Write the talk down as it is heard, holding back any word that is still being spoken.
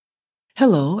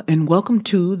Hello, and welcome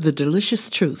to The Delicious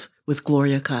Truth with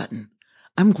Gloria Cotton.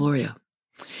 I'm Gloria.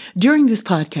 During this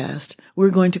podcast,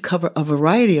 we're going to cover a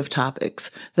variety of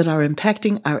topics that are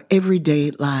impacting our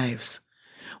everyday lives.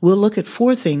 We'll look at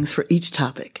 4 things for each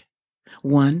topic.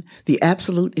 1, the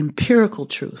absolute empirical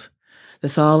truth.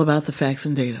 That's all about the facts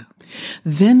and data.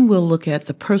 Then we'll look at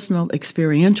the personal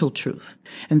experiential truth.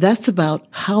 And that's about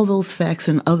how those facts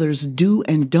and others do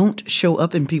and don't show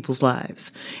up in people's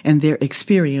lives and their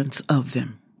experience of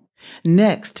them.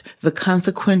 Next, the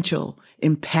consequential,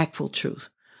 impactful truth.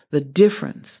 The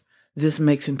difference this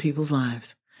makes in people's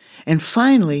lives. And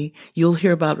finally, you'll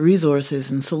hear about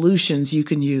resources and solutions you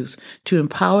can use to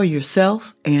empower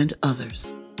yourself and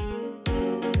others.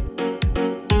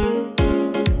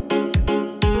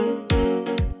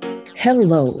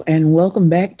 Hello, and welcome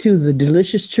back to The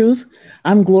Delicious Truth.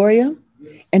 I'm Gloria,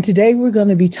 and today we're going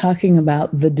to be talking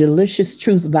about the delicious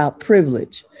truth about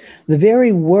privilege. The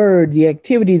very word, the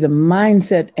activity, the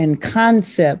mindset, and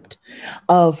concept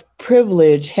of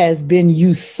privilege has been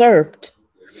usurped,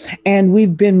 and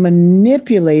we've been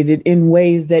manipulated in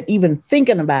ways that even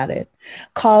thinking about it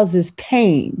causes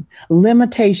pain,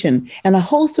 limitation, and a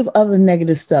host of other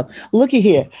negative stuff. Looky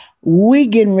here, we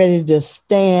getting ready to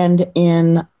stand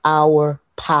in our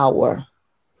power.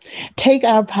 Take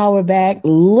our power back.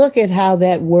 Look at how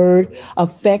that word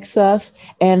affects us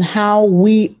and how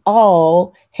we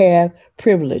all have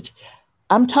privilege.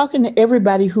 I'm talking to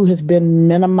everybody who has been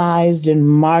minimized and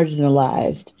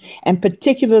marginalized, and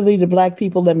particularly the Black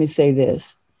people. Let me say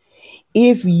this.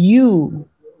 If you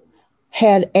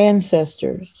had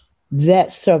ancestors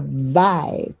that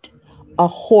survived a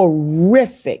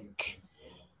horrific,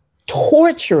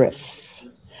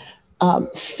 torturous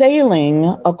sailing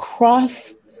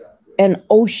across an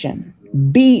ocean,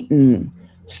 beaten,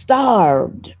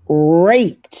 starved,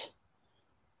 raped,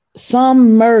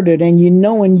 some murdered, and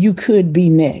you could be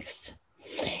next.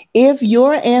 If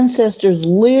your ancestors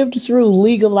lived through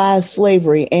legalized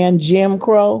slavery and Jim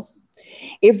Crow,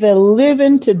 if they're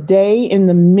living today in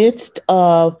the midst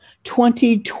of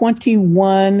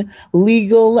 2021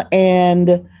 legal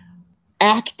and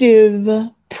active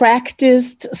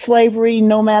practiced slavery,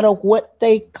 no matter what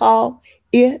they call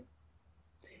it,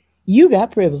 you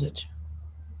got privilege.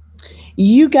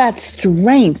 You got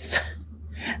strength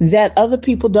that other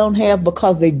people don't have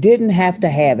because they didn't have to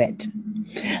have it.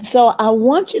 So I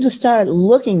want you to start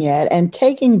looking at and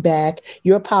taking back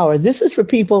your power. This is for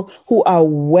people who are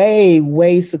way,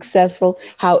 way successful.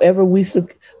 However,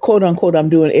 quote unquote, I'm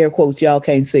doing air quotes, y'all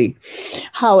can't see.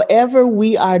 However,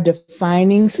 we are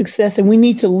defining success, and we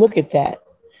need to look at that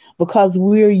because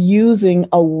we're using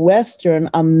a Western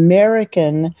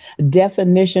American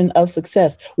definition of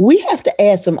success. We have to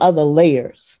add some other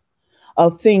layers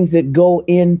of things that go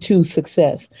into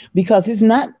success, because it's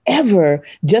not ever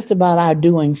just about our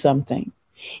doing something.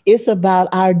 It's about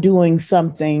our doing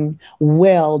something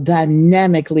well,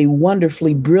 dynamically,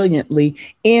 wonderfully, brilliantly,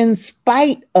 in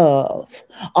spite of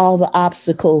all the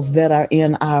obstacles that are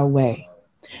in our way.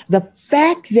 The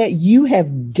fact that you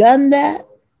have done that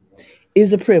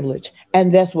is a privilege.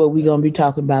 And that's what we're going to be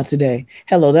talking about today.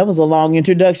 Hello, that was a long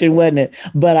introduction, wasn't it?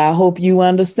 But I hope you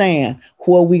understand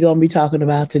what we're going to be talking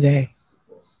about today.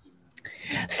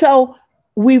 So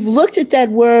we've looked at that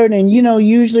word, and,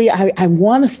 usually I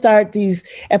want to start these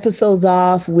episodes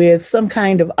off with some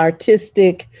kind of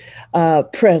artistic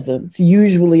presence,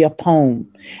 usually a poem.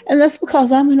 And that's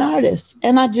because I'm an artist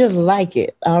and I just like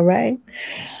it. All right.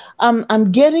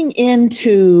 I'm getting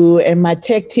into, and my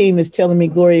tech team is telling me,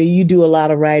 Gloria, you do a lot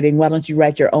of writing. Why don't you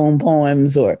write your own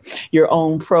poems or your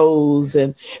own prose?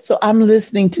 And so I'm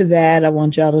listening to that. I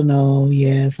want y'all to know,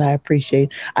 yes, I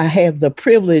appreciate. I have the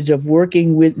privilege of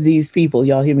working with these people.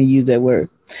 Y'all hear me use that word.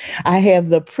 I have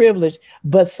the privilege,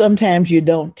 but sometimes you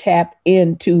don't tap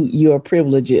into your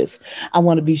privileges. I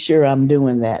want to be sure I'm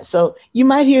doing that. So you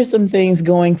might hear some things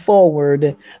going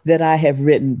forward that I have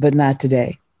written, but not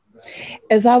today.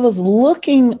 As I was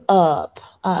looking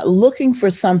for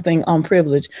something on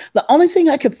privilege, the only thing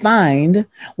I could find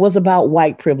was about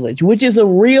white privilege, which is a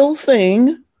real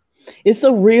thing. It's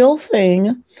a real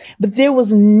thing, but there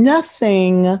was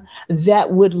nothing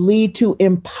that would lead to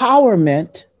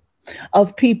empowerment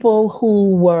of people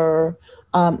who were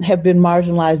have been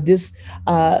marginalized,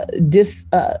 just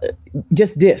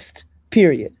dissed,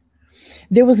 period.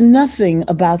 There was nothing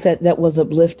about that was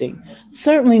uplifting.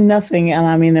 Certainly nothing, and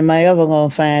I mean, am I ever going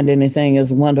to find anything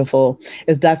as wonderful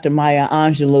as Dr. Maya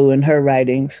Angelou and her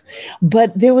writings?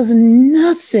 But there was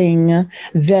nothing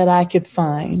that I could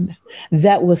find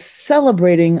that was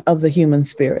celebrating of the human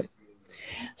spirit.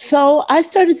 So I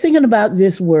started thinking about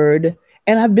this word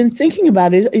And I've been thinking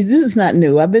about it. This is not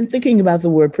new. I've been thinking about the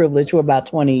word privilege for about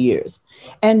 20 years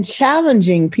and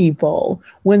challenging people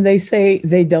when they say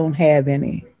they don't have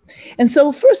any. And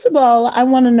so, first of all, I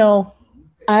want to know,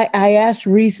 I asked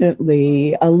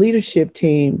recently a leadership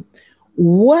team,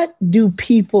 what do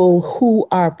people who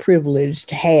are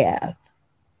privileged have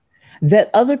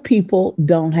that other people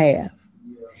don't have?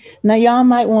 Now, y'all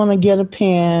might want to get a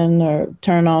pen or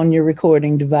turn on your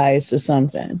recording device or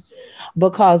something,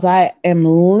 because I am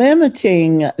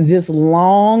limiting this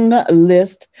long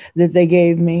list that they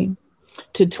gave me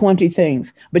to 20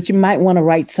 things. But you might want to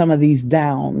write some of these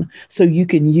down so you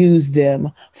can use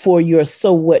them for your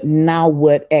so what, now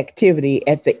what activity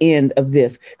at the end of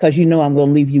this, because you know I'm going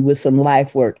to leave you with some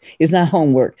life work. It's not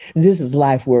homework. This is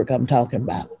life work I'm talking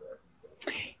about.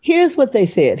 Here's what they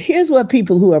said. Here's what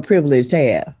people who are privileged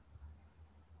have.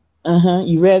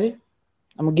 You ready?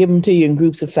 I'm going to give them to you in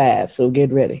groups of 5, so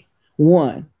get ready.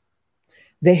 1,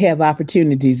 they have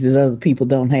opportunities that other people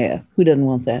don't have. Who doesn't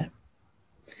want that?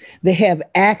 They have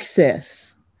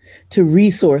access to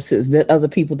resources that other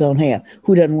people don't have.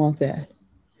 Who doesn't want that?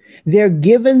 They're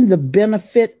given the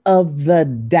benefit of the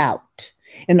doubt.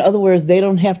 In other words, they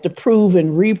don't have to prove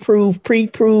and reprove,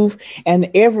 pre-prove,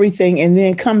 and everything, and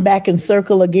then come back and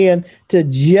circle again to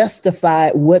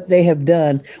justify what they have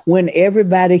done when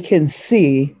everybody can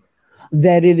see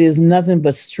that it is nothing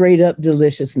but straight up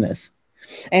deliciousness.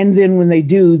 And then when they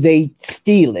do, they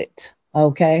steal it.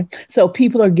 Okay. So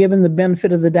people are given the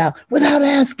benefit of the doubt without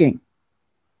asking.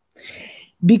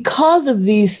 Because of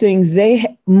these things, they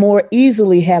more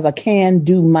easily have a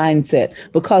can-do mindset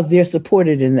because they're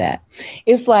supported in that.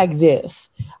 It's like this.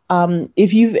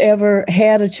 If you've ever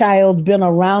had a child, been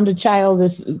around a child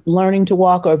that's learning to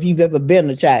walk, or if you've ever been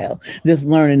a child that's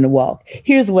learning to walk,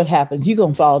 here's what happens. You're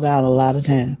going to fall down a lot of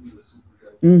times.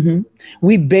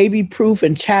 We baby proof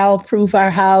and child proof our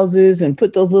houses and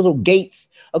put those little gates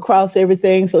across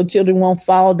everything so children won't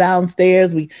fall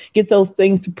downstairs. We get those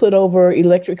things to put over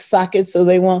electric sockets so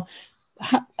they won't.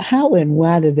 How and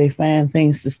why do they find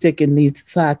things to stick in these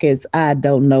sockets? I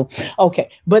don't know. Okay,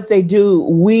 but they do.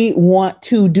 We want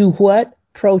to do what?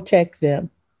 Protect them.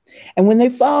 And when they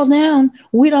fall down,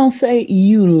 we don't say,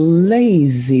 you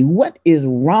lazy. What is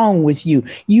wrong with you?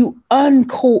 You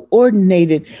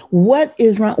uncoordinated. What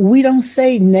is wrong? We don't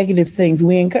say negative things.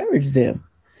 We encourage them.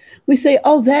 We say,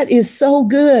 oh, that is so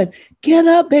good. Get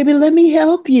up, baby. Let me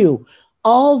help you.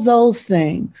 All those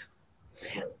things.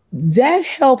 That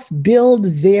helps build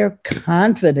their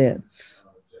confidence.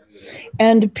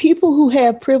 And people who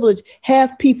have privilege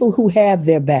have people who have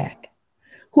their back,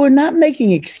 who are not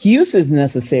making excuses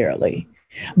necessarily,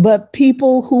 but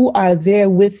people who are there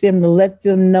with them to let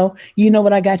them know, you know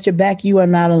what, I got your back. You are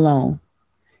not alone.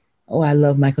 Oh, I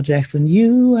love Michael Jackson.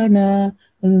 You are not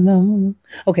alone.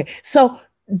 Okay, so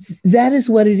that is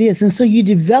what it is. And so you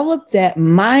develop that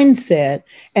mindset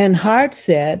and heart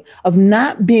set of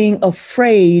not being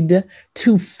afraid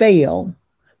to fail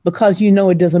because you know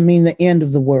it doesn't mean the end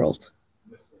of the world.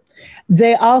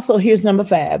 They also, here's number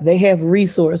 5, they have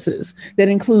resources that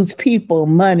includes people,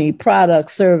 money,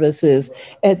 products, services,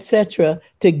 etc.,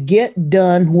 to get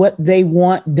done what they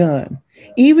want done.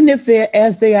 Even if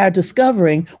as they are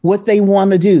discovering what they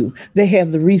want to do, they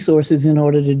have the resources in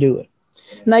order to do it.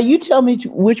 Now, you tell me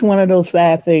which one of those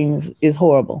 5 things is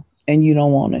horrible and you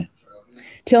don't want it.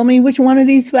 Tell me which one of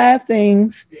these 5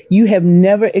 things you have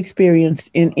never experienced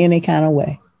in any kind of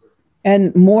way.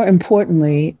 And more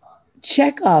importantly,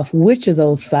 check off which of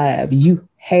those 5 you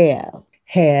have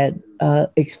had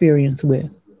experience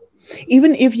with.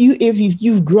 Even if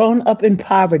you've grown up in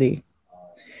poverty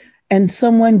and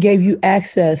someone gave you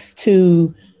access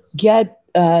to get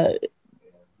a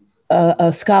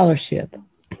scholarship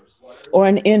or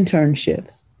an internship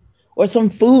or some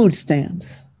food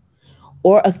stamps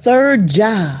or a third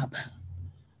job,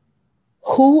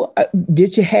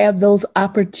 did you have those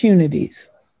opportunities?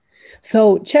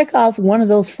 So check off one of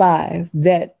those 5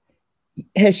 that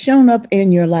has shown up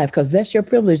in your life, because that's your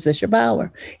privilege, that's your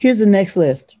power. Here's the next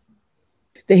list.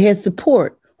 They had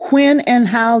support when and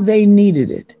how they needed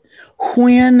it.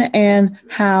 When and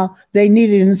how they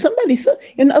needed it. And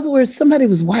in other words, somebody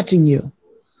was watching you.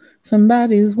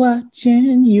 Somebody's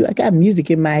watching you. I got music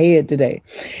in my head today.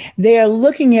 They are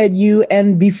looking at you,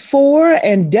 and before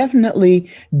and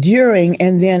definitely during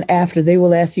and then after, they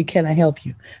will ask you, can I help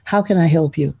you? How can I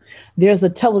help you? There's a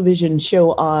television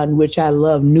show on which I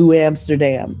love, New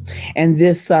Amsterdam. And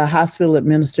this hospital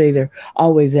administrator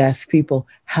always asks people,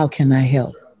 how can I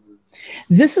help?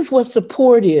 This is what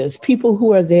support is. People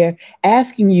who are there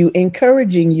asking you,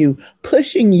 encouraging you,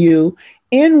 pushing you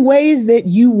in ways that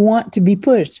you want to be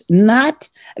pushed, not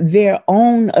their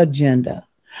own agenda,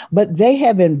 but they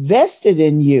have invested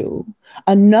in you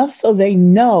enough so they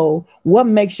know what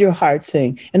makes your heart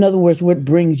sing. In other words, what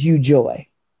brings you joy.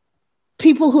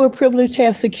 People who are privileged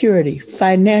have security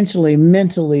financially,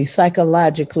 mentally,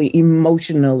 psychologically,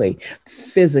 emotionally,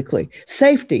 physically.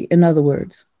 Safety, in other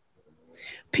words.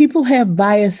 People have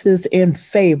biases in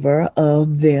favor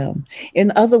of them.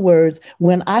 In other words,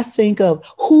 when I think of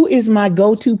who is my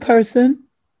go-to person,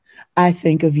 I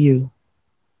think of you.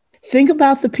 Think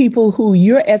about the people who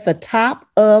you're at the top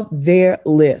of their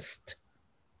list.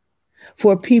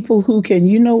 For people who can,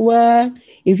 you know what?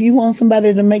 If you want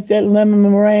somebody to make that lemon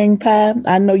meringue pie,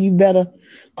 I know you better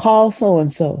call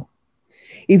so-and-so.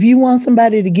 If you want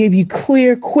somebody to give you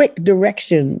clear, quick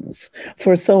directions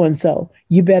for so-and-so,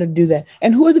 you better do that.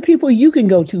 And who are the people you can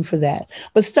go to for that?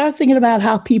 But start thinking about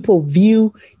how people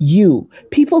view you.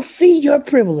 People see your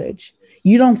privilege.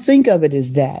 You don't think of it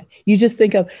as that. You just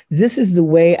think of, this is the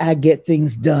way I get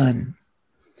things done.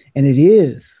 And it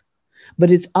is.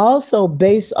 But it's also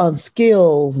based on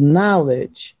skills,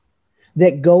 knowledge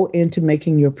that go into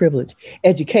making your privilege.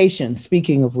 Education,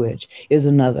 speaking of which, is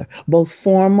another. Both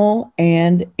formal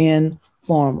and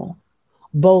informal.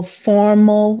 Both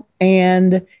formal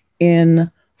and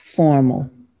informal.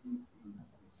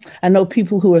 I know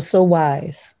people who are so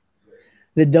wise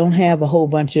that don't have a whole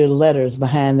bunch of letters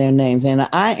behind their names. And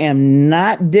I am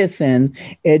not dissing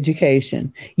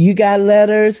education. You got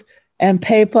letters and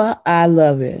paper, I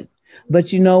love it.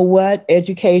 But you know what?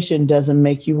 Education doesn't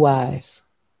make you wise.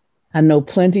 I know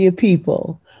plenty of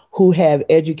people who have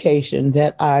education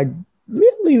that are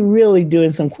really, really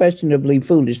doing some questionably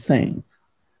foolish things.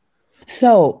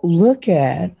 So look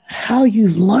at how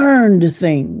you've learned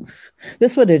things.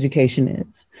 That's what education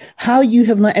is. How you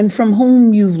have learned and from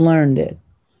whom you've learned it.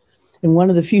 And one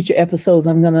of the future episodes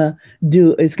I'm going to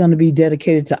do is going to be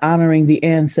dedicated to honoring the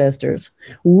ancestors.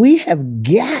 We have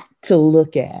got to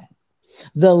look at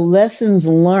the lessons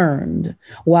learned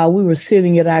while we were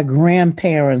sitting at our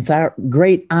grandparents, our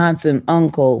great aunts and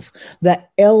uncles, the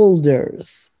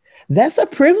elders. That's a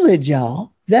privilege,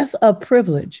 y'all. That's a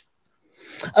privilege.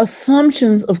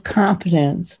 Assumptions of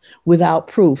competence without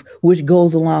proof, which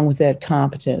goes along with that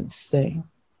competence thing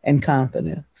and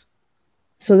confidence.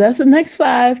 So that's the next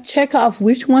 5. Check off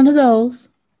which one of those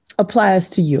applies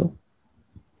to you.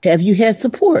 Have you had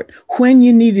support when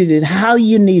you needed it, how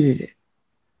you needed it?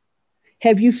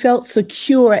 Have you felt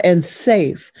secure and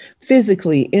safe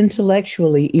physically,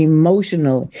 intellectually,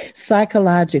 emotionally,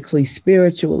 psychologically,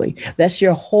 spiritually? That's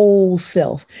your whole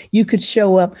self. You could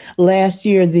show up. Last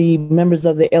year, the members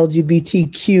of the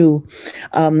LGBTQ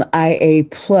IA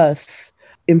plus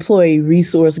employee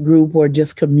resource group or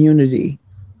just community,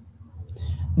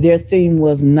 their theme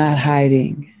was not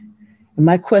hiding.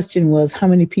 My question was, how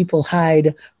many people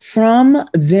hide from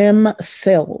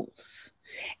themselves?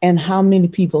 And how many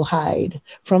people hide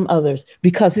from others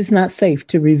because it's not safe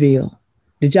to reveal.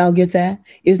 Did y'all get that?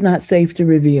 It's not safe to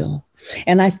reveal.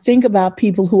 And I think about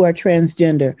people who are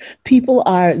transgender. People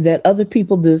are that other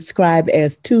people describe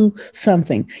as too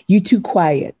something. You too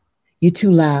quiet. You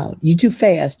too loud. You too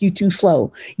fast. You too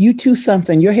slow. You too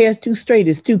something. Your hair's too straight.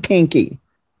 It's too kinky.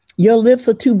 Your lips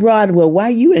are too broad. Well, why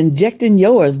are you injecting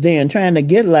yours then, trying to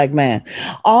get like mine?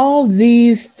 All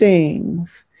these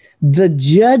things. The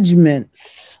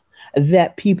judgments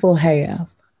that people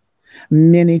have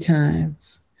many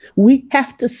times. We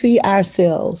have to see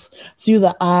ourselves through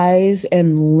the eyes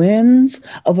and lens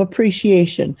of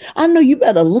appreciation. I know you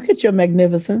better look at your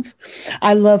magnificence.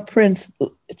 I love Prince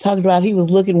talking about he was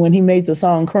looking when he made the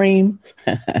song Cream.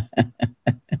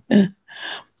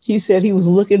 He said he was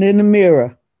looking in the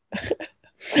mirror.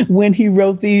 When he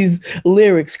wrote these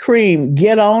lyrics, Cream,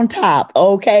 get on top,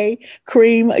 okay?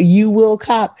 Cream, you will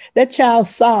cop. That child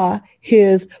saw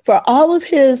for all of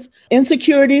his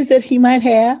insecurities that he might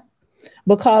have,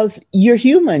 because you're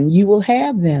human, you will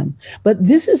have them. But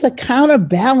this is a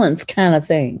counterbalance kind of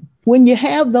thing. When you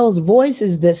have those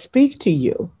voices that speak to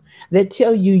you, that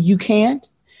tell you you can't,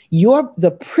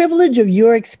 the privilege of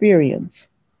your experience,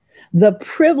 the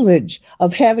privilege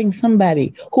of having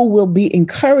somebody who will be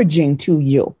encouraging to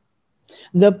you,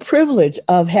 the privilege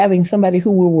of having somebody who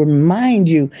will remind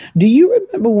you, do you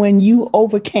remember when you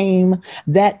overcame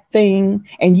that thing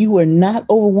and you were not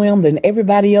overwhelmed and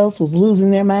everybody else was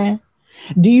losing their mind?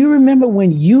 Do you remember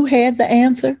when you had the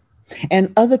answer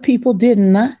and other people did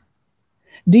not?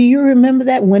 Do you remember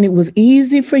that when it was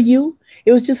easy for you?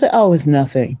 It was just like, oh, it's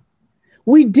nothing.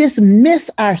 We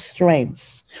dismiss our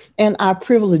strengths and our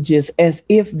privileges as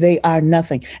if they are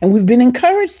nothing. And we've been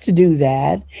encouraged to do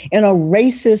that in a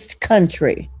racist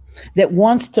country that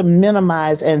wants to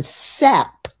minimize and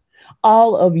sap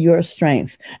all of your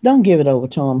strengths. Don't give it over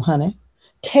to them, honey.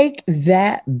 Take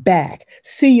that back.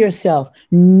 See yourself.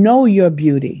 Know your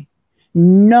beauty.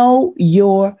 Know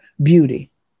your beauty.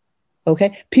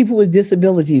 Okay. People with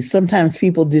disabilities, sometimes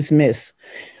people dismiss.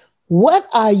 What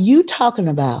are you talking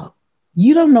about?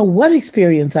 You don't know what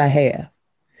experience I have.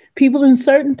 People in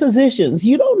certain positions,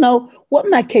 you don't know what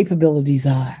my capabilities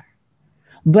are.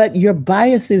 But your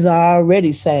biases are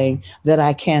already saying that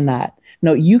I cannot.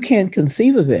 No, you can't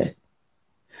conceive of it,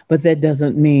 but that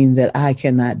doesn't mean that I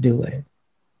cannot do it.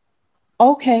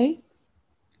 Okay,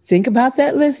 think about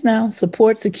that list now.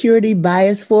 Support, security,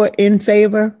 bias for, in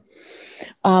favor.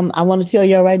 I want to tell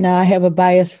y'all right now, I have a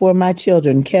bias for my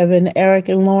children, Kevin, Eric,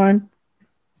 and Lauren,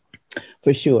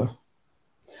 for sure.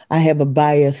 I have a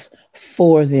bias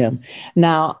for them.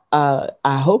 Now, I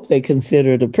hope they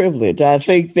consider it a privilege. I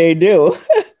think they do.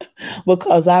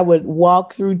 Because I would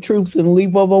walk through troops and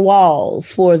leap over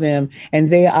walls for them. And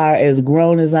they are as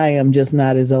grown as I am, just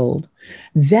not as old.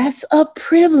 That's a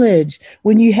privilege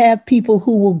when you have people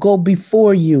who will go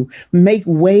before you, make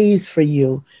ways for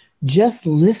you, just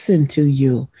listen to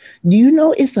you. Do you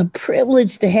know it's a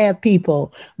privilege to have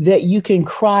people that you can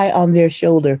cry on their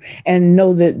shoulder and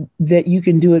know that you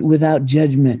can do it without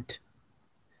judgment,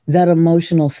 that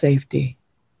emotional safety.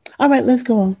 All right, let's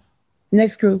go on.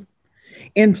 Next group.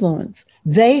 Influence.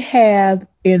 They have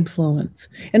influence.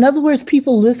 In other words,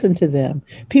 people listen to them.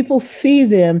 People see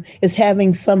them as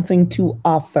having something to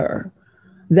offer.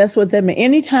 That's what that means.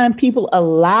 Anytime people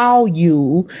allow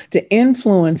you to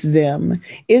influence them,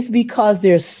 it's because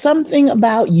there's something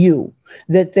about you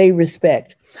that they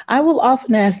respect. I will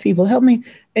often ask people, help me,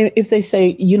 if they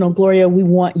say, Gloria, we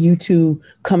want you to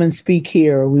come and speak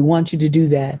here, or we want you to do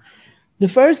that. The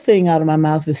first thing out of my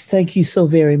mouth is thank you so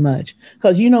very much.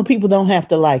 Because people don't have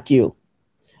to like you.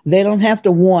 They don't have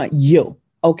to want you.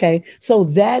 Okay. So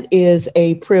that is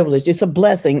a privilege. It's a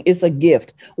blessing. It's a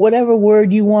gift, whatever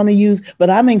word you want to use.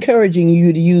 But I'm encouraging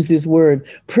you to use this word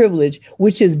privilege,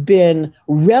 which has been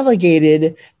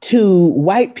relegated to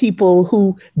white people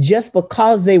who, just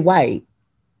because they white,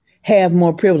 have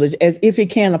more privilege, as if it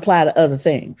can't apply to other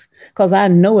things. Because I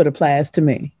know it applies to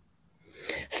me.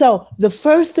 So the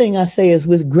first thing I say is,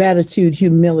 with gratitude,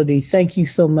 humility, thank you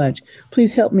so much.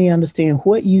 Please help me understand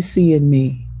what you see in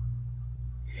me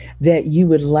that you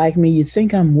would like me, you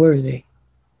think I'm worthy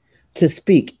to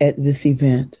speak at this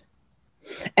event.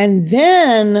 And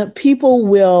then people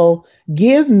will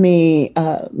give me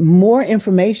more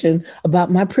information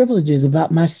about my privileges, about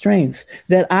my strengths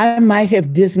that I might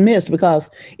have dismissed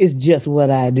because it's just what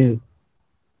I do.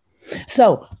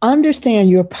 So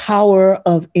understand your power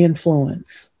of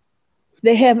influence.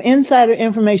 They have insider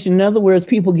information. In other words,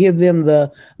 people give them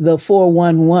the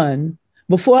 411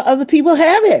 before other people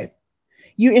have it.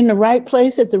 You're in the right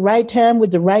place at the right time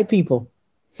with the right people.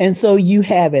 And so you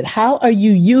have it. How are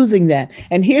you using that?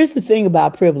 And here's the thing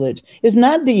about privilege. It's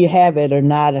not do you have it or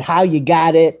not, and how you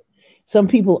got it. Some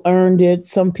people earned it.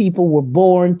 Some people were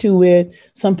born to it.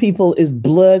 Some people is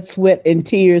blood, sweat, and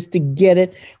tears to get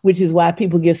it, which is why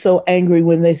people get so angry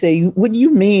when they say, what do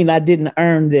you mean I didn't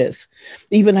earn this?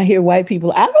 Even I hear white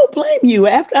people, I don't blame you.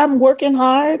 After I'm working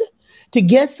hard to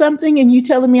get something and you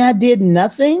telling me I did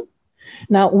nothing.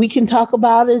 Now, we can talk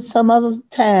about it some other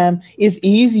time. It's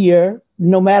easier,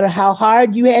 no matter how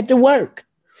hard you had to work.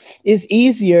 It's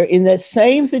easier in that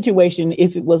same situation.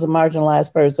 If it was a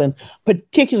marginalized person,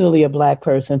 particularly a Black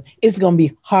person, it's going to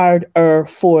be harder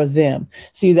for them.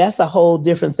 See, that's a whole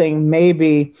different thing.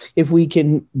 Maybe if we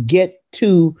can get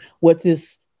to what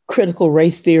this critical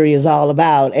race theory is all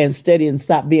about and study and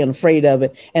stop being afraid of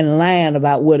it and lying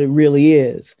about what it really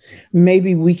is,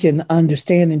 maybe we can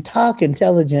understand and talk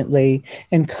intelligently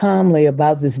and calmly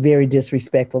about this very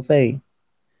disrespectful thing.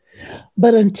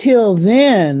 But until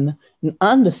then,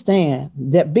 understand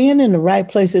that being in the right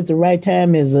place at the right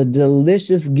time is a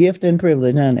delicious gift and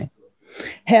privilege, honey.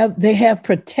 They have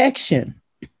protection.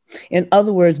 In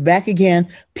other words, back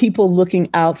again, people looking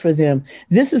out for them.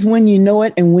 This is when you know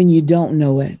it and when you don't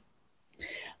know it.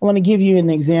 I want to give you an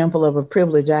example of a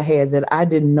privilege I had that I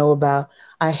didn't know about.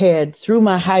 I had through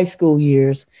my high school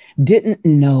years, didn't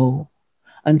know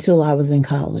until I was in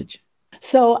college.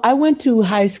 So I went to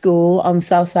high school on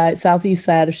the southeast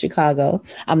side of Chicago.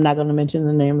 I'm not going to mention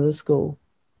the name of the school.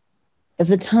 At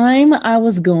the time I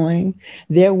was going,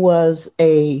 there was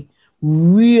a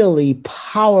really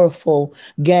powerful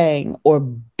gang or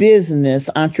business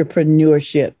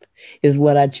entrepreneurship is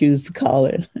what I choose to call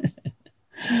it.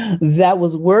 That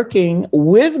was working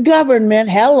with government.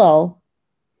 Hello.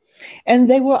 And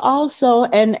they were also,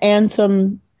 and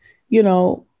some,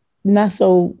 not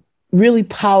so really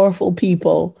powerful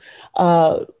people.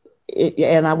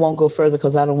 And I won't go further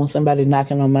because I don't want somebody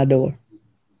knocking on my door.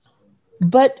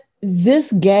 But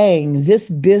This gang, this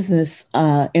business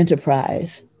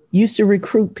enterprise used to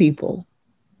recruit people,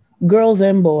 girls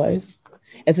and boys.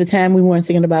 At the time, we weren't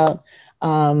thinking about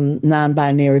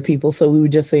non-binary people, so we were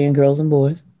just saying girls and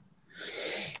boys.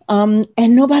 And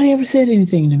nobody ever said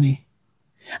anything to me.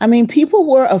 I mean, people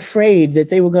were afraid that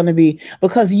they were going to be,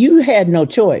 because you had no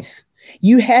choice.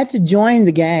 You had to join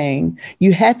the gang.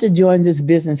 You had to join this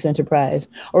business enterprise,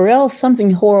 or else something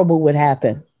horrible would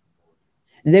happen.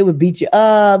 They would beat you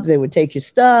up. They would take your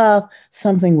stuff.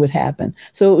 Something would happen.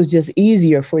 So it was just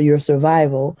easier for your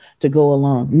survival to go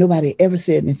along. Nobody ever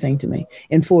said anything to me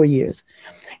in 4 years.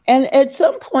 And at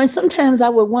some point, sometimes I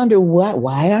would wonder,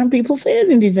 why aren't people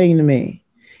saying anything to me?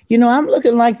 You know, I'm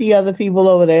looking like the other people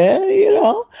over there, you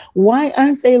know, why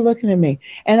aren't they looking at me?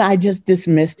 And I just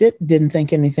dismissed it, didn't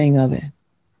think anything of it.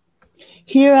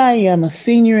 Here I am, a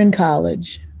senior in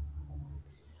college.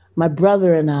 My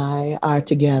brother and I are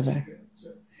together.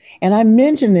 And I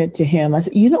mentioned it to him. I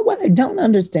said, you know what? I don't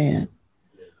understand.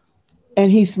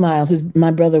 And he smiles.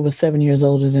 My brother was 7 years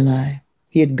older than I.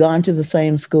 He had gone to the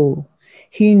same school.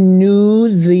 He knew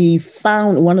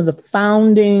one of the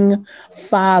founding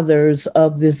fathers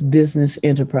of this business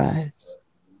enterprise.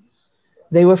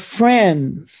 They were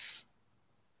friends.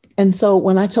 And so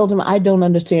when I told him I don't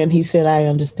understand, he said, I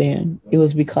understand. It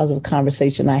was because of a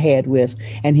conversation I had with,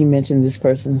 and he mentioned this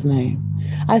person's name.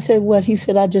 I said, what? He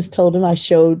said, I just told him I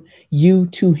showed you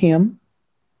to him.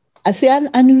 I said,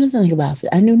 I knew nothing about it.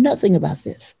 I knew nothing about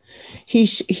this. He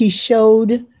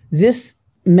showed this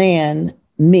man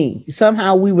me.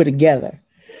 Somehow we were together.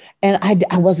 And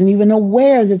I wasn't even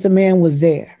aware that the man was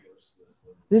there.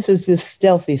 This is this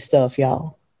stealthy stuff,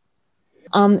 y'all.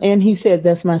 And he said,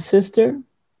 that's my sister.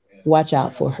 Watch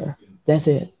out for her. That's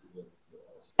it.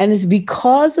 And it's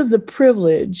because of the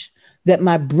privilege that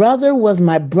my brother was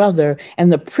my brother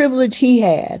and the privilege he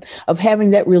had of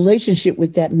having that relationship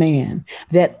with that man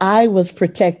that I was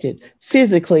protected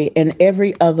physically and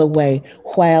every other way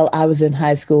while I was in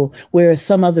high school, whereas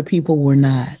some other people were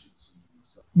not.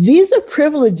 These are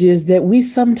privileges that we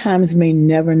sometimes may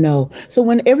never know. So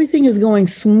when everything is going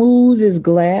smooth as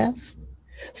glass,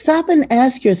 stop and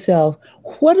ask yourself,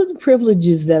 what are the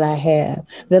privileges that I have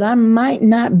that I might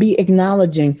not be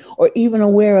acknowledging or even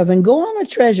aware of? And go on a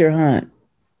treasure hunt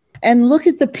and look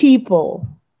at the people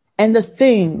and the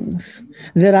things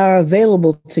that are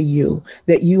available to you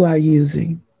that you are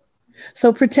using.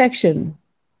 So protection,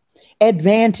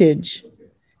 advantage,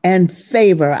 and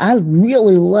favor. I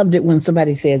really loved it when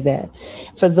somebody said that.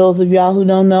 For those of y'all who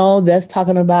don't know, that's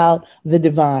talking about the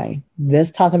divine. That's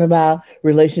talking about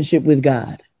relationship with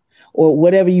God, or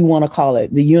whatever you want to call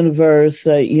it, the universe.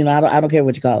 I don't care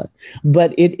what you call it,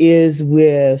 but it is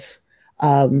with.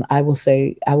 I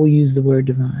will use the word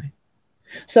divine.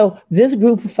 So this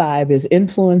group of 5 is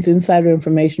influence, insider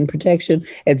information, protection,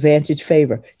 advantage,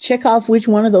 favor. Check off which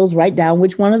one of those, write down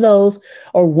which one of those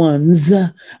or ones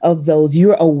of those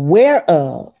you're aware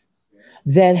of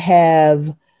that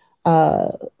have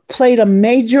played a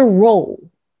major role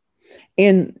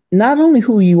in not only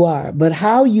who you are, but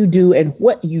how you do and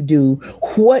what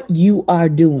you are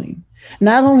doing.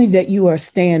 Not only that you are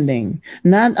standing,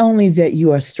 not only that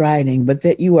you are striding, but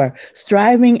that you are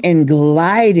striving and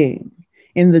gliding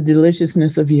in the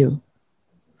deliciousness of you.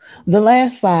 The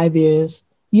last 5 is,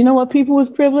 you know what? People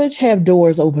with privilege have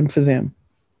doors open for them.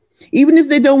 Even if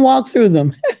they don't walk through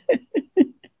them,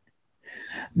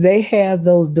 they have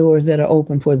those doors that are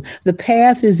open for them. The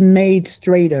path is made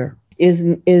straighter, is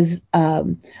made,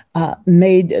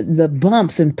 the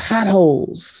bumps and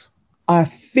potholes are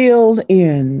filled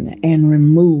in and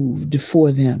removed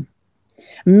for them.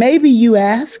 Maybe you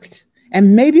asked,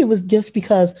 and maybe it was just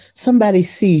because somebody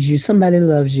sees you, somebody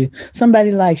loves you,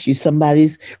 somebody likes you,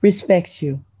 somebody respects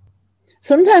you.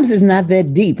 Sometimes it's not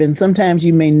that deep, and sometimes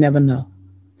you may never know.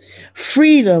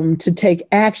 Freedom to take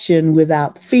action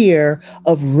without fear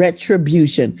of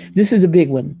retribution. This is a big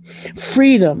one.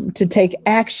 Freedom to take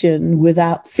action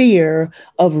without fear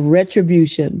of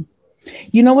retribution.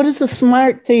 You know what? It's a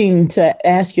smart thing to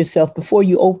ask yourself before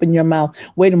you open your mouth.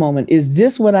 Wait a moment. Is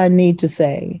this what I need to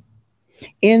say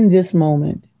in this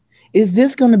moment? Is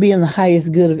this going to be in the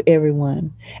highest good of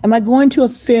everyone? Am I going to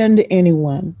offend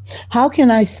anyone? How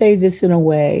can I say this in a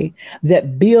way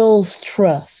that builds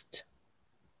trust?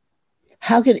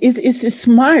 It's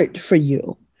smart for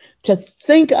you to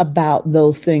think about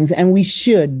those things, and we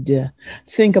should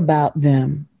think about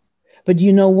them. But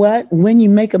you know what? When you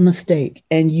make a mistake,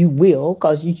 and you will,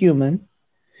 because you're human,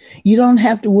 you don't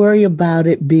have to worry about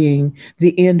it being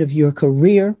the end of your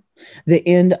career, the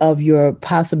end of your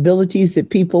possibilities that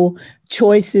people,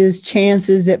 choices,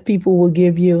 chances that people will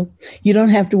give you. You don't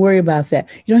have to worry about that.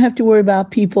 You don't have to worry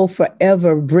about people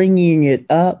forever bringing it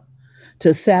up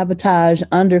to sabotage,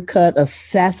 undercut,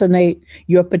 assassinate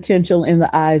your potential in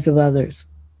the eyes of others,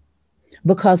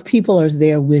 because people are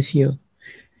there with you.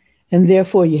 And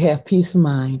therefore, you have peace of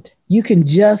mind. You can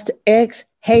just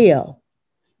exhale.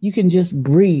 You can just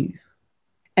breathe.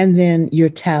 And then your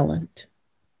talent.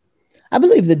 I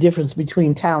believe the difference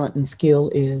between talent and skill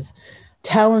is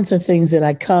talents are things that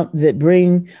I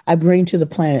bring to the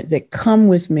planet that come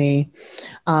with me.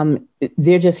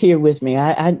 They're just here with me.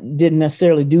 I didn't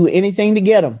necessarily do anything to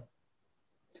get them.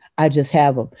 I just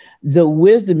have them. The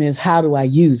wisdom is, how do I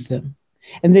use them?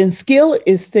 And then skill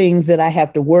is things that I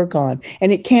have to work on,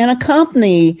 and it can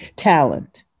accompany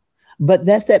talent, but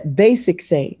that's that basic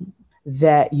thing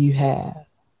that you have.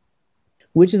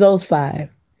 Which of those 5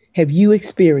 have you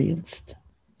experienced,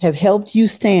 have helped you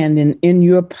stand in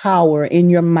your power, in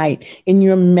your might, in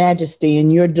your majesty,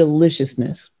 in your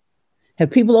deliciousness?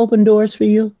 Have people opened doors for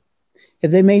you?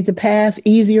 Have they made the path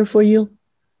easier for you?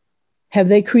 Have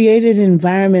they created an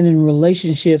environment and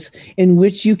relationships in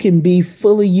which you can be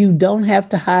fully you, don't have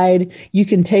to hide, you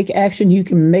can take action, you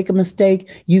can make a mistake,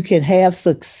 you can have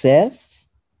success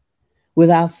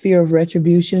without fear of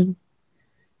retribution?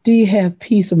 Do you have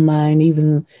peace of mind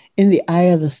even in the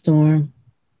eye of the storm?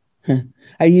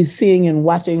 Are you seeing and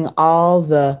watching all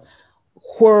the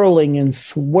whirling and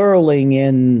swirling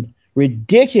and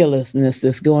ridiculousness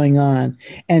that's going on?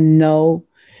 And know,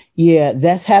 yeah,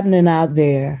 that's happening out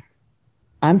there.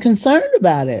 I'm concerned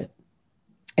about it.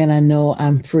 And I know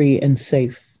I'm free and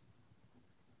safe.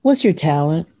 What's your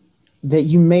talent that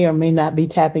you may or may not be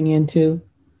tapping into?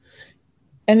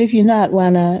 And if you're not, why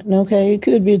not? Okay, it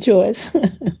could be a choice.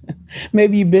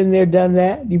 Maybe you've been there, done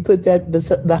that. You put that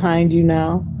behind you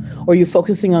now, or you're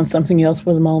focusing on something else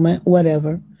for the moment,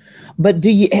 whatever. But do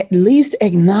you at least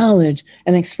acknowledge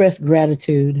and express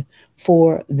gratitude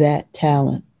for that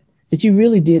talent that you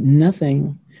really did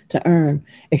nothing to earn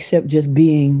except just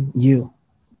being you?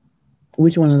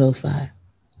 Which one of those 5?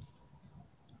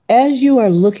 As you are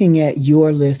looking at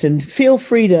your list, and feel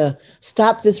free to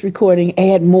stop this recording,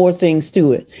 add more things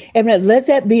to it. And let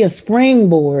that be a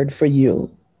springboard for you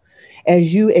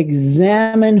as you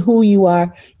examine who you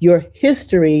are, your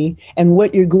history, and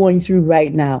what you're going through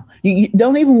right now. You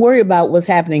don't even worry about what's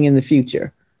happening in the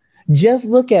future. Just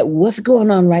look at what's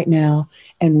going on right now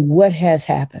and what has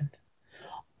happened.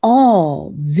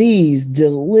 All these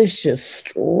delicious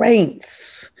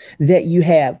strengths that you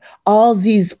have, all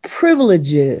these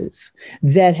privileges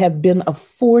that have been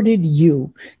afforded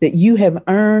you, that you have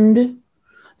earned,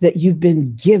 that you've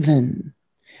been given,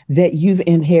 that you've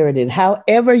inherited.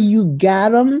 However you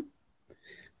got them,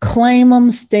 claim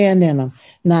them, stand in them.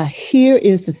 Now, here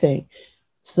is the thing.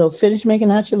 So finish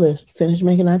making out your list. Finish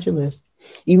making out your list.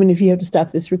 Even if you have to stop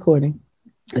this recording,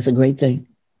 it's a great thing.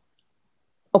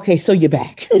 Okay, so you're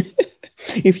back.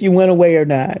 If you went away or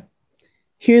not.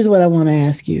 Here's what I want to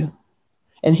ask you.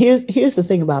 And here's the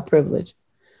thing about privilege.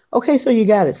 Okay, so you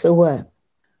got it. So what?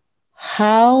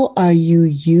 How are you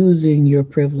using your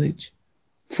privilege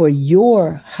for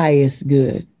your highest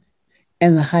good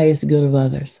and the highest good of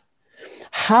others?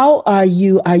 How are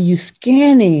you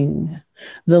scanning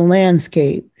the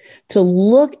landscape to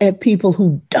look at people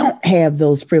who don't have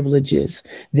those privileges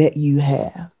that you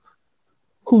have,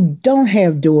 who don't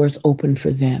have doors open for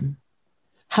them?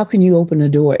 How can you open a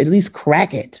door, at least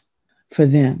crack it for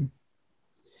them?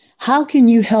 How can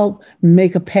you help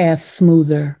make a path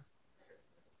smoother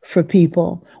for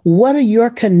people? What are your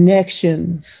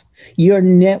connections, your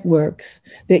networks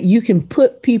that you can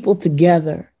put people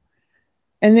together?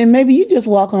 And then maybe you just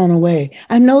walk on away.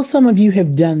 I know some of you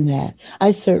have done that.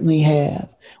 I certainly have,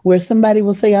 where somebody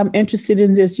will say, I'm interested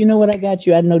in this. You know what? I got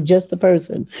you. I know just the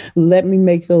person. Let me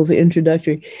make those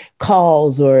introductory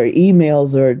calls or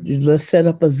emails, or let's set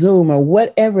up a Zoom or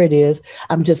whatever it is.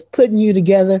 I'm just putting you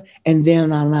together and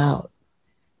then I'm out.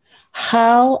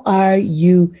 How are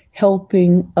you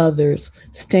helping others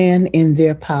stand in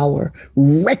their power,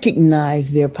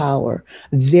 recognize their power,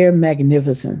 their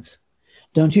magnificence?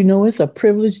 Don't you know it's a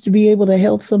privilege to be able to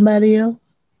help somebody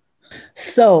else?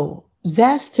 So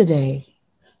that's today,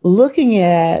 looking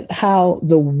at how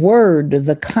the word,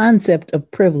 the concept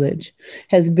of privilege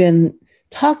has been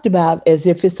talked about as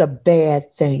if it's a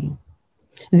bad thing.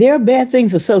 There are bad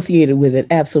things associated with it,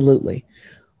 absolutely.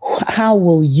 How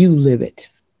will you live it?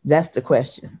 That's the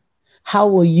question. How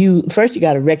will you, first you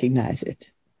got to recognize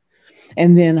it.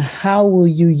 And then how will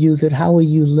you use it? How will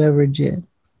you leverage it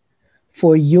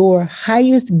for your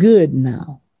highest good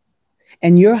now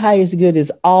And your highest good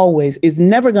is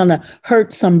never going to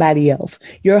hurt somebody else.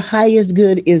 Your highest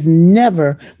good is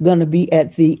never going to be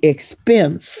at the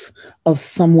expense of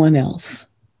someone else.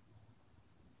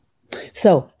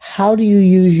 So, how do you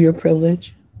use your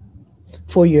privilege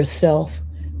for yourself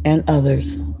and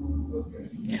others?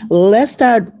 Let's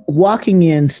start walking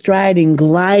in, striding,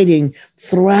 gliding,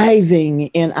 thriving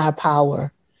in our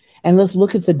power. And let's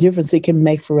look at the difference it can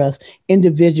make for us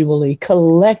individually,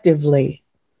 collectively,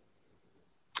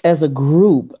 as a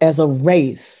group, as a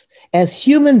race, as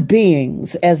human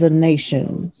beings, as a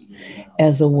nation,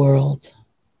 as a world.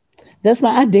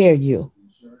 I dare you.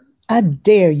 I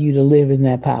dare you to live in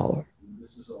that power.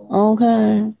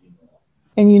 Okay.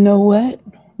 And you know what?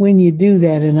 When you do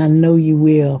that, and I know you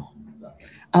will,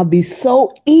 I'll be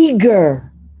so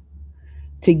eager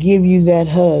to give you that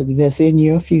hug that's in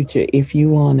your future if you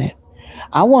want it.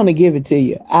 I want to give it to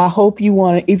you. I hope you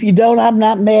want it. If you don't, I'm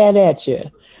not mad at you.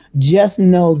 Just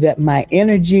know that my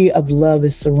energy of love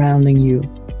is surrounding you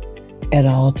at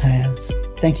all times.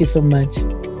 Thank you so much.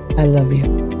 I love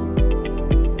you.